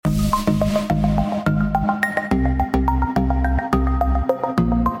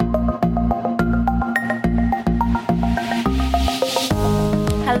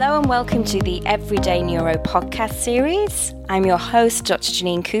welcome to the Everyday Neuro podcast series. I'm your host, Dr.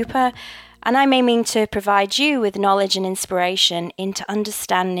 Janine Cooper, and I'm aiming to provide you with knowledge and inspiration into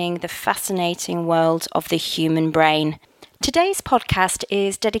understanding the fascinating world of the human brain. Today's podcast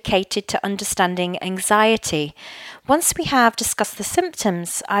is dedicated to understanding anxiety. Once we have discussed the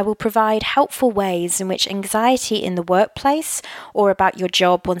symptoms, I will provide helpful ways in which anxiety in the workplace or about your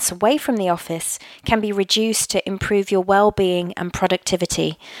job once away from the office can be reduced to improve your well-being and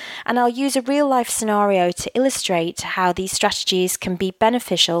productivity. And I'll use a real-life scenario to illustrate how these strategies can be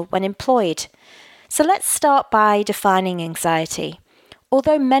beneficial when employed. So let's start by defining anxiety.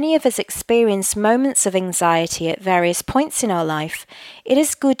 Although many of us experience moments of anxiety at various points in our life, it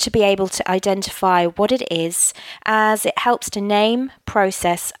is good to be able to identify what it is, as it helps to name,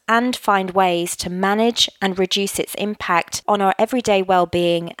 process, and find ways to manage and reduce its impact on our everyday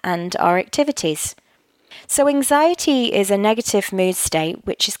well-being and our activities. So anxiety is a negative mood state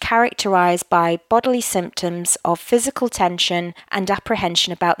which is characterized by bodily symptoms of physical tension and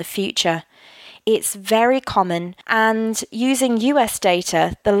apprehension about the future. It's very common, and using US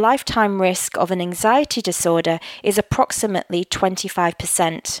data, the lifetime risk of an anxiety disorder is approximately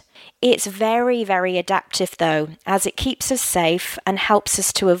 25%. It's very, very adaptive though, as it keeps us safe and helps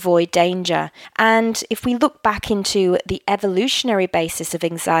us to avoid danger. And if we look back into the evolutionary basis of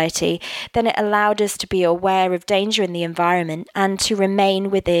anxiety, then it allowed us to be aware of danger in the environment and to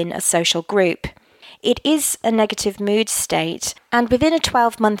remain within a social group. It is a negative mood state, and within a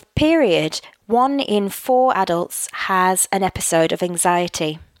 12-month period, 1 in 4 adults has an episode of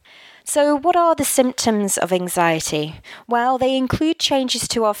anxiety. So what are the symptoms of anxiety? Well, they include changes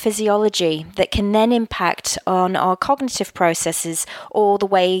to our physiology that can then impact on our cognitive processes or the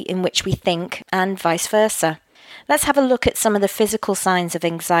way in which we think, and vice versa. Let's have a look at some of the physical signs of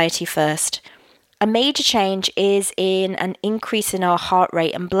anxiety first. A major change is in an increase in our heart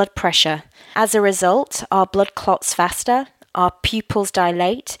rate and blood pressure. As a result, our blood clots faster, our pupils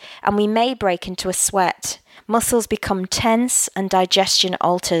dilate, and we may break into a sweat. Muscles become tense and digestion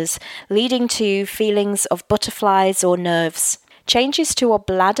alters, leading to feelings of butterflies or nerves. Changes to our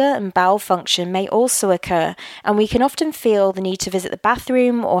bladder and bowel function may also occur, and we can often feel the need to visit the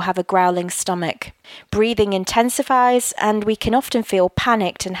bathroom or have a growling stomach. Breathing intensifies, and we can often feel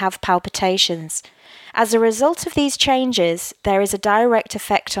panicked and have palpitations. As a result of these changes, there is a direct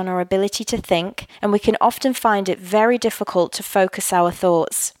effect on our ability to think, and we can often find it very difficult to focus our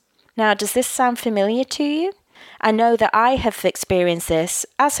thoughts. Now, does this sound familiar to you? I know that I have experienced this,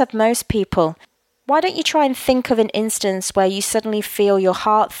 as have most people. Why don't you try and think of an instance where you suddenly feel your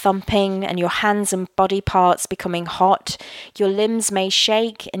heart thumping and your hands and body parts becoming hot, your limbs may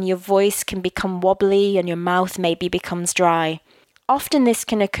shake and your voice can become wobbly and your mouth maybe becomes dry. Often this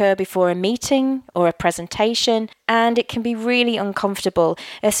can occur before a meeting or a presentation, and it can be really uncomfortable,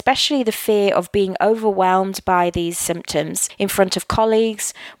 especially the fear of being overwhelmed by these symptoms in front of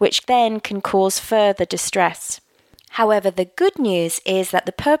colleagues, which then can cause further distress. However, the good news is that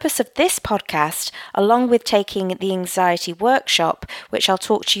the purpose of this podcast, along with taking the anxiety workshop, which I'll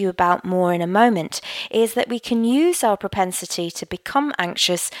talk to you about more in a moment, is that we can use our propensity to become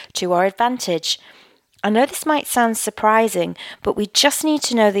anxious to our advantage. I know this might sound surprising, but we just need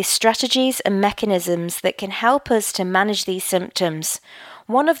to know the strategies and mechanisms that can help us to manage these symptoms.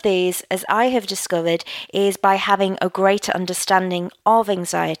 One of these, as I have discovered, is by having a greater understanding of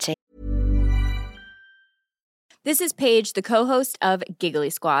anxiety. This is Paige, the co-host of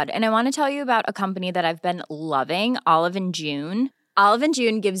Giggly Squad, and I want to tell you about a company that I've been loving, Olive & June. Olive &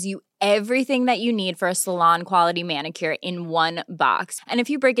 June gives you everything that you need for a salon-quality manicure in one box. And if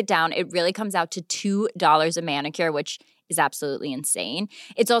you break it down, it really comes out to $2 a manicure, which is absolutely insane.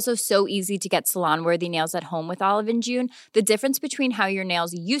 It's also so easy to get salon-worthy nails at home with Olive & June. The difference between how your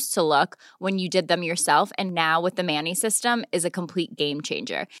nails used to look when you did them yourself and now with the Mani system is a complete game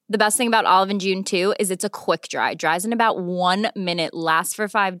changer. The best thing about Olive & June, too, is it's a quick dry. Dries in about 1 minute, lasts for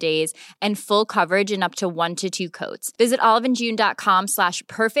 5 days, and full coverage in up to 1 to 2 coats. Visit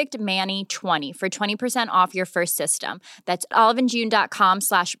oliveandjune.com/perfectmani20 for 20% off your first system. That's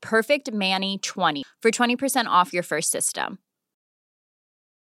oliveandjune.com/perfectmani20 for 20% off your first system.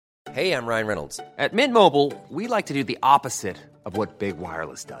 Hey, I'm Ryan Reynolds. At Mint Mobile, we like to do the opposite of what Big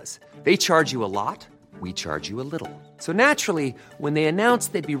Wireless does. They charge you a lot, we charge you a little. So naturally, when they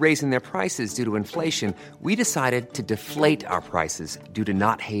announced they'd be raising their prices due to inflation, we decided to deflate our prices due to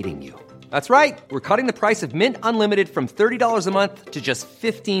not hating you. That's right. We're cutting the price of Mint Unlimited from $30 a month to just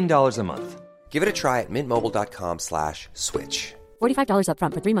 $15 a month. Give it a try at mintmobile.com/switch. $45 up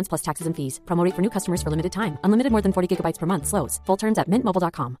front for 3 months plus taxes and fees. Promo rate for new customers for limited time. Unlimited more than 40 gigabytes per month slows. Full terms at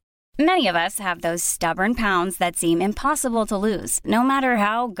mintmobile.com. Many of us have those stubborn pounds that seem impossible to lose, no matter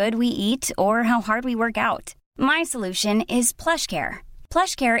how good we eat or how hard we work out. My solution is PlushCare.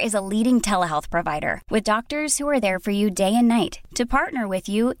 PlushCare is a leading telehealth provider with doctors who are there for you day and night to partner with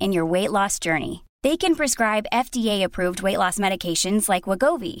you in your weight loss journey. They can prescribe FDA-approved weight loss medications like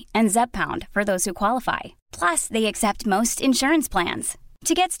Wegovy and Zepbound for those who qualify. Plus, they accept most insurance plans.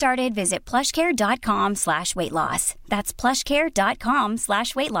 To get started, visit plushcare.com/weightloss. That's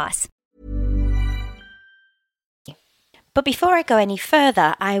plushcare.com/weightloss. But before I go any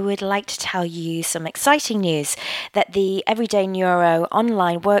further, I would like to tell you some exciting news that the Everyday Neuro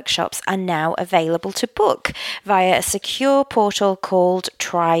online workshops are now available to book via a secure portal called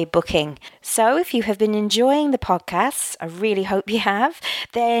Try Booking. So if you have been enjoying the podcasts, I really hope you have,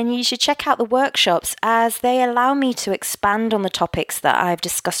 then you should check out the workshops as they allow me to expand on the topics that I've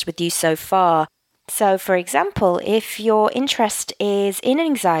discussed with you so far. So, for example, if your interest is in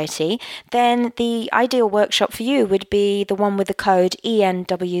anxiety, then the ideal workshop for you would be the one with the code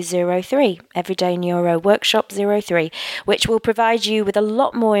ENW03, Everyday Neuro Workshop 03, which will provide you with a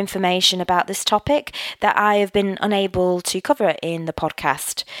lot more information about this topic that I have been unable to cover in the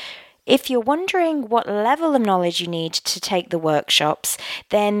podcast. If you're wondering what level of knowledge you need to take the workshops,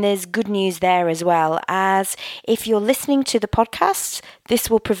 then there's good news there as well, as if you're listening to the podcasts, this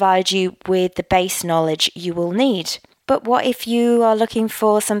will provide you with the base knowledge you will need. But what if you are looking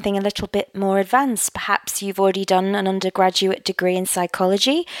for something a little bit more advanced? Perhaps you've already done an undergraduate degree in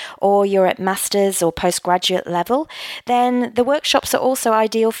psychology, or you're at master's or postgraduate level, then the workshops are also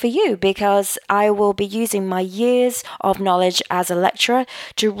ideal for you because I will be using my years of knowledge as a lecturer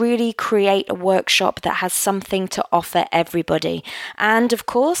to really create a workshop that has something to offer everybody. And of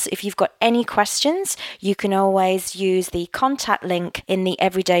course, if you've got any questions, you can always use the contact link in the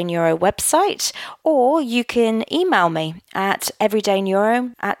Everyday Neuro website, or you can email me at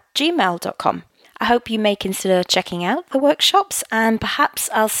everydayneuro@gmail.com. I hope you may consider checking out the workshops, and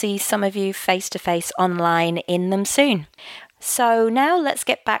perhaps I'll see some of you face-to-face online in them soon. So now let's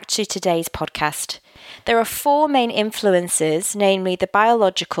get back to today's podcast. There are 4 main influences, namely the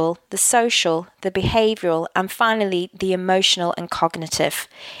biological, the social, the behavioural, and finally the emotional and cognitive.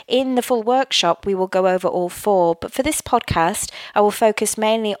 In the full workshop, we will go over all 4, but for this podcast, I will focus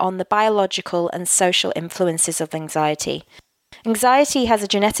mainly on the biological and social influences of anxiety. Anxiety has a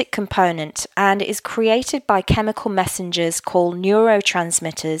genetic component and is created by chemical messengers called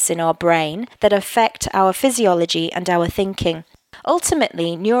neurotransmitters in our brain that affect our physiology and our thinking.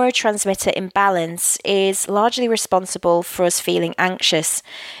 Ultimately, neurotransmitter imbalance is largely responsible for us feeling anxious.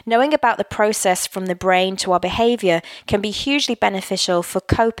 Knowing about the process from the brain to our behaviour can be hugely beneficial for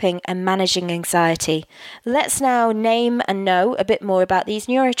coping and managing anxiety. Let's now name and know a bit more about these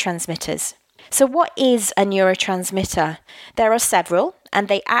neurotransmitters. So what is a neurotransmitter? There are several, and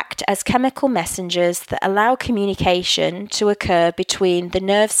they act as chemical messengers that allow communication to occur between the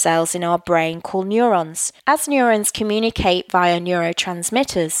nerve cells in our brain called neurons. As neurons communicate via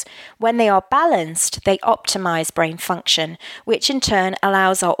neurotransmitters, when they are balanced, they optimize brain function, which in turn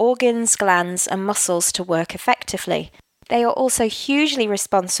allows our organs, glands, and muscles to work effectively. They are also hugely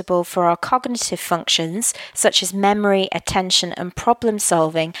responsible for our cognitive functions, such as memory, attention, and problem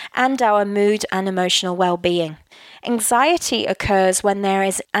solving, and our mood and emotional well-being. Anxiety occurs when there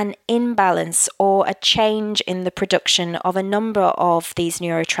is an imbalance or a change in the production of a number of these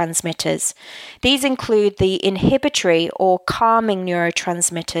neurotransmitters. These include the inhibitory or calming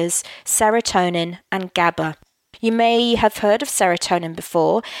neurotransmitters, serotonin and GABA. You may have heard of serotonin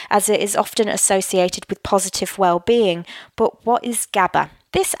before, as it is often associated with positive well-being, but what is GABA?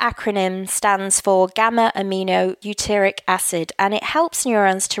 This acronym stands for gamma-aminobutyric acid, and it helps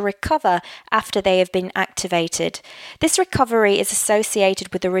neurons to recover after they have been activated. This recovery is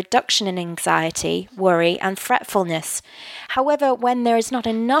associated with a reduction in anxiety, worry, and fretfulness. However, when there is not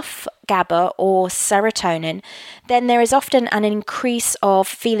enough GABA or serotonin, then there is often an increase of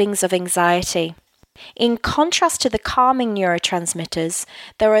feelings of anxiety. In contrast to the calming neurotransmitters,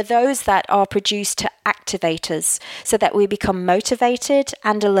 there are those that are produced to activators so that we become motivated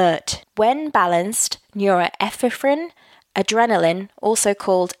and alert. When balanced, norepinephrine, adrenaline, also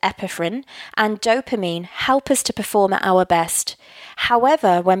called epinephrine, and dopamine help us to perform at our best.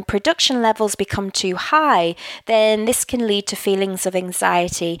 However, when production levels become too high, then this can lead to feelings of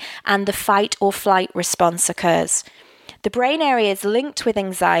anxiety and the fight or flight response occurs. The brain areas linked with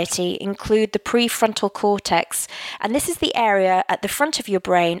anxiety include the prefrontal cortex, and this is the area at the front of your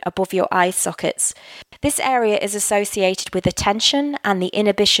brain above your eye sockets. This area is associated with attention and the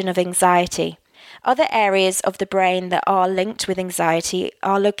inhibition of anxiety. Other areas of the brain that are linked with anxiety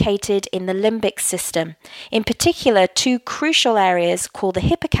are located in the limbic system. In particular, two crucial areas called the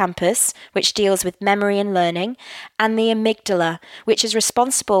hippocampus, which deals with memory and learning, and the amygdala, which is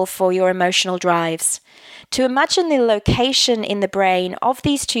responsible for your emotional drives. To imagine the location in the brain of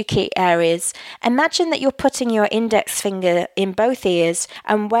these two key areas, imagine that you're putting your index finger in both ears,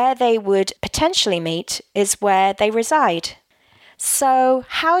 and where they would potentially meet is where they reside. So,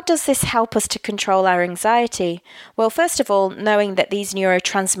 how does this help us to control our anxiety? Well, first of all, knowing that these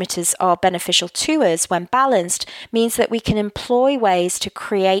neurotransmitters are beneficial to us when balanced means that we can employ ways to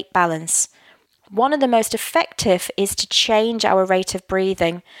create balance. One of the most effective is to change our rate of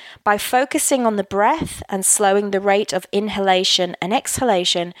breathing. By focusing on the breath and slowing the rate of inhalation and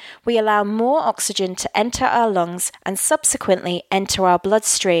exhalation, we allow more oxygen to enter our lungs and subsequently enter our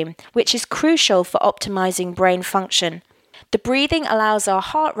bloodstream, which is crucial for optimizing brain function. The breathing allows our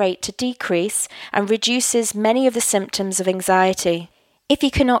heart rate to decrease and reduces many of the symptoms of anxiety. If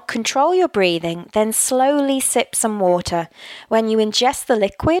you cannot control your breathing, then slowly sip some water. When you ingest the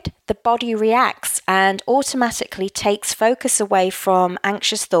liquid, the body reacts and automatically takes focus away from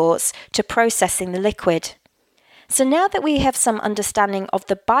anxious thoughts to processing the liquid. So now that we have some understanding of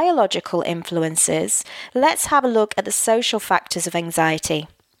the biological influences, let's have a look at the social factors of anxiety.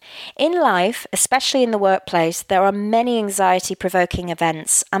 In life, especially in the workplace, there are many anxiety-provoking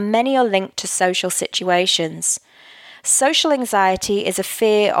events, and many are linked to social situations. Social anxiety is a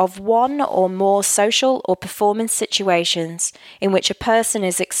fear of one or more social or performance situations in which a person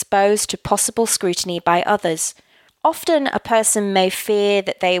is exposed to possible scrutiny by others. Often, a person may fear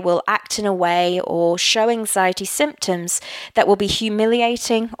that they will act in a way or show anxiety symptoms that will be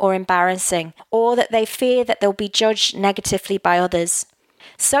humiliating or embarrassing, or that they fear that they'll be judged negatively by others.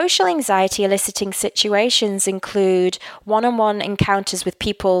 Social anxiety eliciting situations include one-on-one encounters with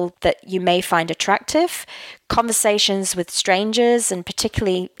people that you may find attractive, conversations with strangers, and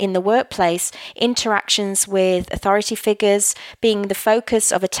particularly in the workplace, interactions with authority figures, being the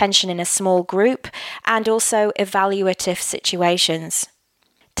focus of attention in a small group, and also evaluative situations.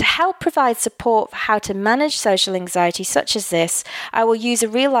 To help provide support for how to manage social anxiety such as this, I will use a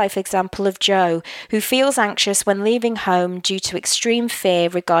real-life example of Joe, who feels anxious when leaving home due to extreme fear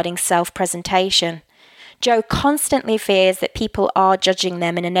regarding self-presentation. Joe constantly fears that people are judging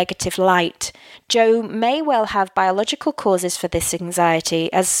them in a negative light. Joe may well have biological causes for this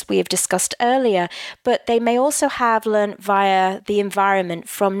anxiety, as we have discussed earlier, but they may also have learned via the environment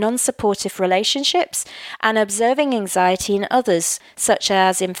from non-supportive relationships and observing anxiety in others, such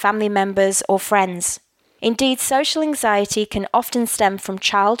as in family members or friends. Indeed, social anxiety can often stem from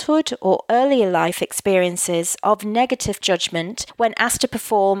childhood or earlier life experiences of negative judgment when asked to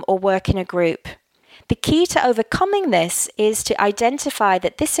perform or work in a group. The key to overcoming this is to identify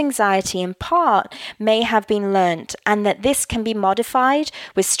that this anxiety in part may have been learnt, and that this can be modified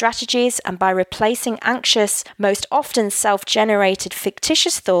with strategies and by replacing anxious, most often self-generated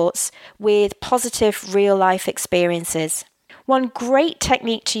fictitious thoughts with positive real-life experiences. One great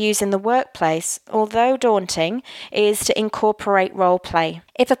technique to use in the workplace, although daunting, is to incorporate role play.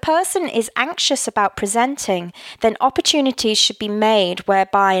 If a person is anxious about presenting, then opportunities should be made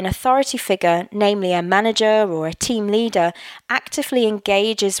whereby an authority figure, namely a manager or a team leader, actively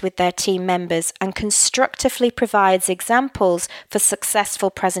engages with their team members and constructively provides examples for successful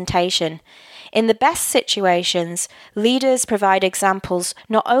presentation. In the best situations, leaders provide examples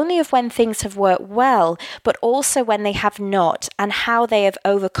not only of when things have worked well, but also when they have not and how they have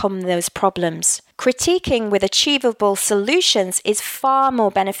overcome those problems. Critiquing with achievable solutions is far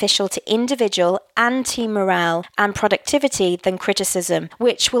more beneficial to individual and team morale and productivity than criticism,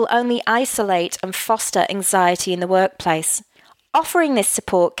 which will only isolate and foster anxiety in the workplace. Offering this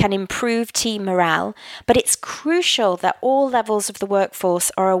support can improve team morale, but it's crucial that all levels of the workforce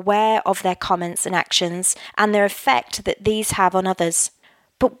are aware of their comments and actions and their effect that these have on others.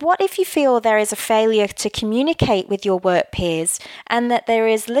 But what if you feel there is a failure to communicate with your work peers and that there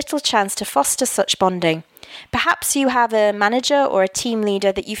is little chance to foster such bonding? Perhaps you have a manager or a team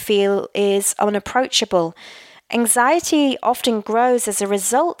leader that you feel is unapproachable. Anxiety often grows as a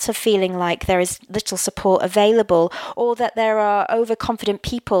result of feeling like there is little support available, or that there are overconfident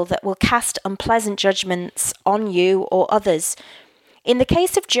people that will cast unpleasant judgments on you or others. In the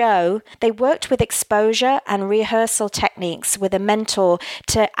case of Joe, they worked with exposure and rehearsal techniques with a mentor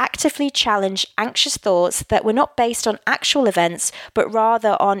to actively challenge anxious thoughts that were not based on actual events, but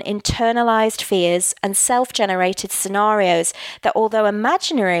rather on internalized fears and self-generated scenarios that, although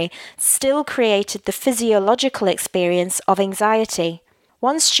imaginary, still created the physiological experience of anxiety.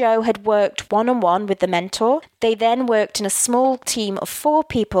 Once Joe had worked one-on-one with the mentor, they then worked in a small team of 4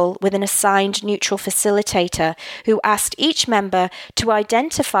 people with an assigned neutral facilitator who asked each member to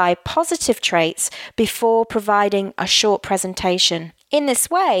identify positive traits before providing a short presentation. In this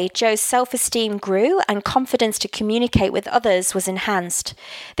way, Joe's self-esteem grew and confidence to communicate with others was enhanced.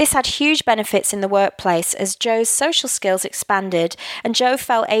 This had huge benefits in the workplace as Joe's social skills expanded and Joe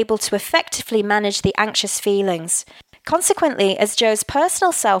felt able to effectively manage the anxious feelings. Consequently, as Joe's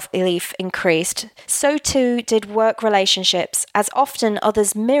personal self-belief increased, so too did work relationships, as often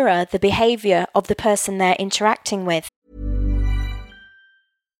others mirror the behavior of the person they're interacting with.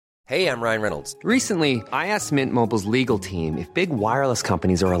 Hey, I'm Ryan Reynolds. Recently, I asked Mint Mobile's legal team if big wireless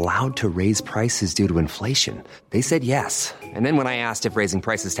companies are allowed to raise prices due to inflation. They said yes. And then when I asked if raising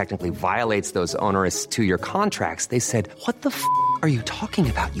prices technically violates those onerous 2-year contracts, they said, "What the f*** are you talking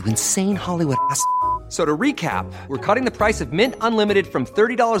about, you insane Hollywood ass?" So to recap, we're cutting the price of Mint Unlimited from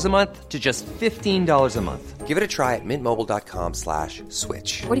 $30 a month to just $15 a month. Give it a try at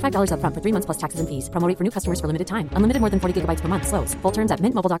mintmobile.com/switch. $45 up front for 3 months plus taxes and fees. Promo rate for new customers for limited time. Unlimited more than 40 gigabytes per month. Slows full terms at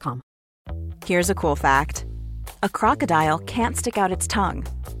mintmobile.com. Here's a cool fact. A crocodile can't stick out its tongue.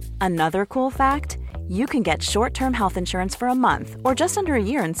 Another cool fact, you can get short-term health insurance for a month or just under a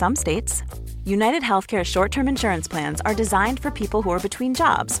year in some states. United Healthcare short-term insurance plans are designed for people who are between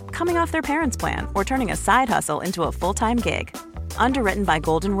jobs, coming off their parents' plan, or turning a side hustle into a full-time gig. Underwritten by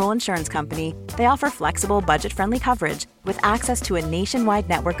Golden Rule Insurance Company, they offer flexible, budget-friendly coverage with access to a nationwide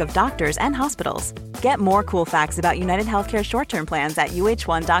network of doctors and hospitals. Get more cool facts about United Healthcare short-term plans at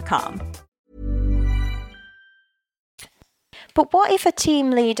uh1.com. But what if a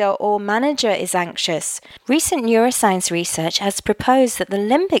team leader or manager is anxious? Recent neuroscience research has proposed that the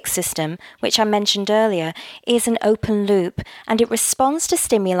limbic system, which I mentioned earlier, is an open loop and it responds to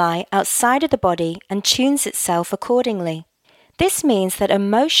stimuli outside of the body and tunes itself accordingly. This means that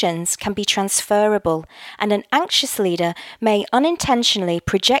emotions can be transferable and an anxious leader may unintentionally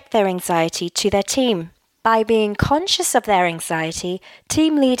project their anxiety to their team. By being conscious of their anxiety,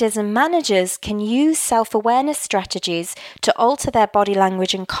 team leaders and managers can use self-awareness strategies to alter their body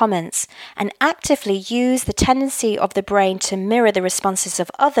language and comments, and actively use the tendency of the brain to mirror the responses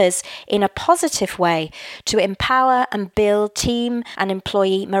of others in a positive way to empower and build team and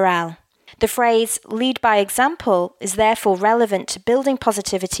employee morale. The phrase lead by example is therefore relevant to building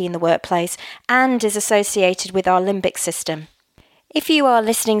positivity in the workplace and is associated with our limbic system. If you are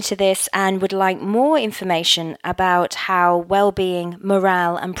listening to this and would like more information about how well-being,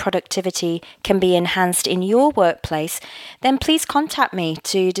 morale and productivity can be enhanced in your workplace, then please contact me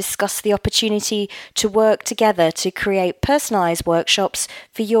to discuss the opportunity to work together to create personalised workshops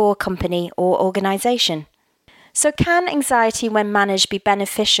for your company or organisation. So can anxiety when managed be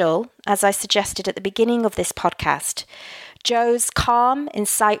beneficial, as I suggested at the beginning of this podcast? Joe's calm,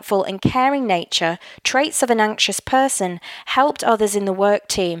 insightful and caring nature, traits of an anxious person, helped others in the work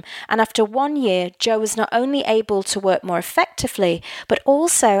team, and after 1 year, Joe was not only able to work more effectively, but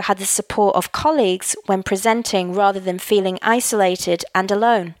also had the support of colleagues when presenting rather than feeling isolated and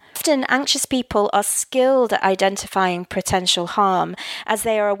alone. Often, anxious people are skilled at identifying potential harm as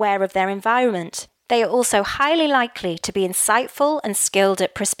they are aware of their environment. They are also highly likely to be insightful and skilled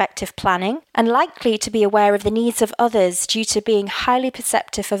at prospective planning, and likely to be aware of the needs of others due to being highly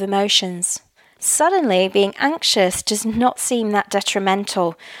perceptive of emotions. Suddenly, being anxious does not seem that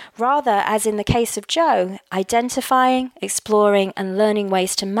detrimental. Rather, as in the case of Joe, identifying, exploring, and learning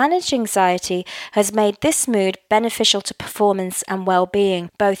ways to manage anxiety has made this mood beneficial to performance and well-being,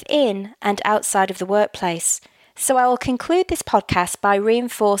 both in and outside of the workplace. So I will conclude this podcast by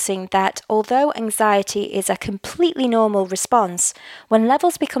reinforcing that although anxiety is a completely normal response, when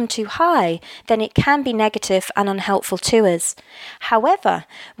levels become too high, then it can be negative and unhelpful to us. However,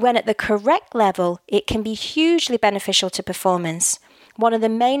 when at the correct level, it can be hugely beneficial to performance. One of the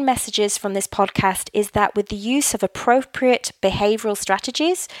main messages from this podcast is that with the use of appropriate behavioural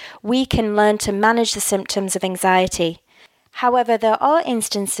strategies, we can learn to manage the symptoms of anxiety. However, there are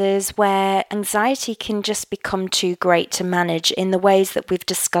instances where anxiety can just become too great to manage in the ways that we've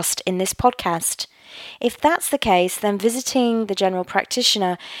discussed in this podcast. If that's the case, then visiting the general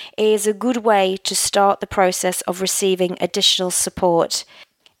practitioner is a good way to start the process of receiving additional support.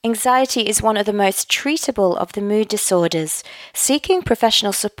 Anxiety is one of the most treatable of the mood disorders. Seeking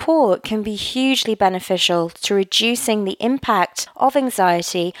professional support can be hugely beneficial to reducing the impact of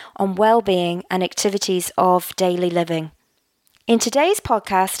anxiety on well-being and activities of daily living. In today's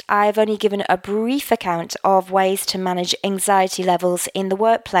podcast, I've only given a brief account of ways to manage anxiety levels in the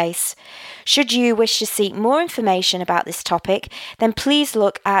workplace. Should you wish to seek more information about this topic, then please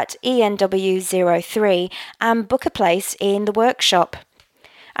look at ENW03 and book a place in the workshop.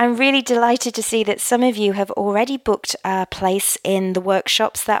 I'm really delighted to see that some of you have already booked a place in the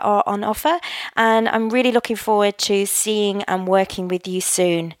workshops that are on offer, and I'm really looking forward to seeing and working with you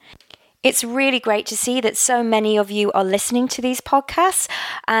soon. It's really great to see that so many of you are listening to these podcasts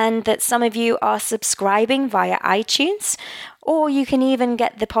and that some of you are subscribing via iTunes, or you can even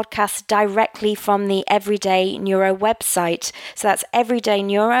get the podcast directly from the Everyday Neuro website. So that's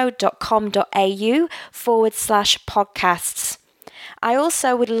everydayneuro.com.au/podcasts. I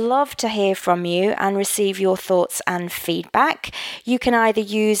also would love to hear from you and receive your thoughts and feedback. You can either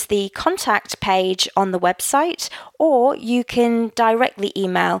use the contact page on the website, or you can directly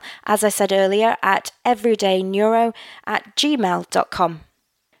email, as I said earlier, at everydayneuro@gmail.com.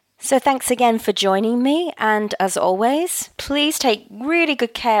 So thanks again for joining me, and as always, please take really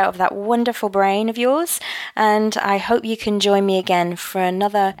good care of that wonderful brain of yours, and I hope you can join me again for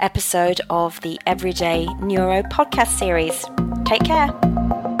another episode of the Everyday Neuro podcast series. Take care.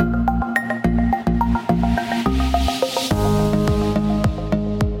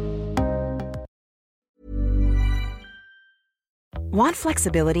 Want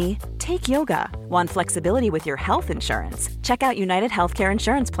flexibility? Take yoga. Want flexibility with your health insurance? Check out United Healthcare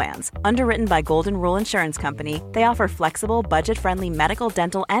Insurance Plans. Underwritten by Golden Rule Insurance Company, they offer flexible, budget-friendly medical,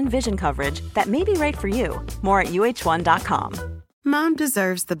 dental, and vision coverage that may be right for you. More at uh1.com. Mom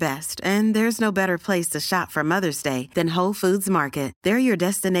deserves the best, and there's no better place to shop for Mother's Day than Whole Foods Market. They're your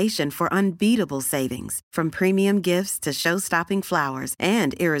destination for unbeatable savings, from premium gifts to show-stopping flowers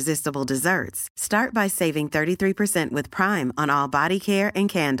and irresistible desserts. Start by saving 33% with Prime on all body care and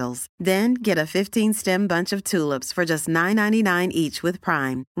candles. Then get a 15-stem bunch of tulips for just $9.99 each with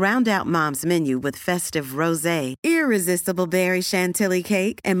Prime. Round out Mom's menu with festive rosé, irresistible berry chantilly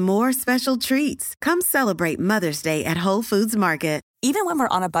cake, and more special treats. Come celebrate Mother's Day at Whole Foods Market. Even when we're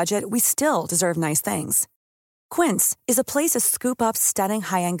on a budget, we still deserve nice things. Quince is a place to scoop up stunning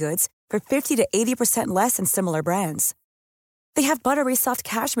high-end goods for 50 to 80% less than similar brands. They have buttery soft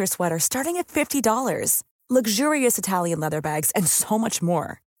cashmere sweaters starting at $50, luxurious Italian leather bags, and so much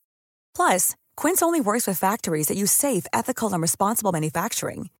more. Plus, Quince only works with factories that use safe, ethical, and responsible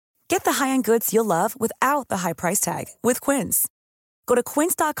manufacturing. Get the high-end goods you'll love without the high price tag with Quince. Go to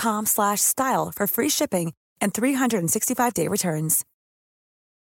quince.com/style for free shipping and 365-day returns.